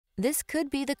This could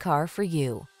be the car for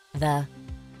you. The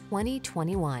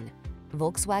 2021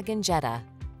 Volkswagen Jetta.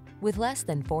 With less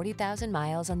than 40,000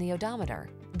 miles on the odometer,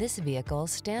 this vehicle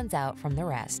stands out from the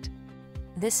rest.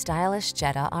 This stylish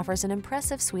Jetta offers an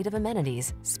impressive suite of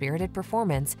amenities, spirited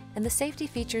performance, and the safety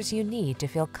features you need to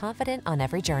feel confident on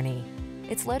every journey.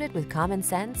 It's loaded with common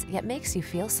sense, yet makes you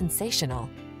feel sensational.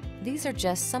 These are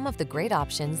just some of the great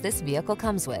options this vehicle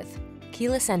comes with: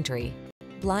 keyless entry,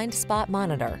 blind spot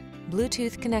monitor,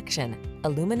 Bluetooth connection,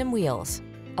 aluminum wheels,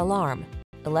 alarm,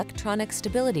 electronic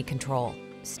stability control,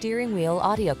 steering wheel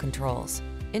audio controls,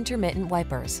 intermittent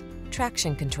wipers,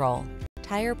 traction control,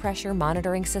 tire pressure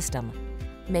monitoring system.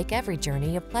 Make every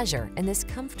journey a pleasure in this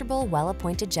comfortable,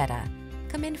 well-appointed Jetta.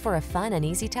 Come in for a fun and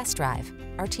easy test drive.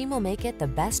 Our team will make it the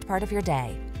best part of your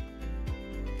day.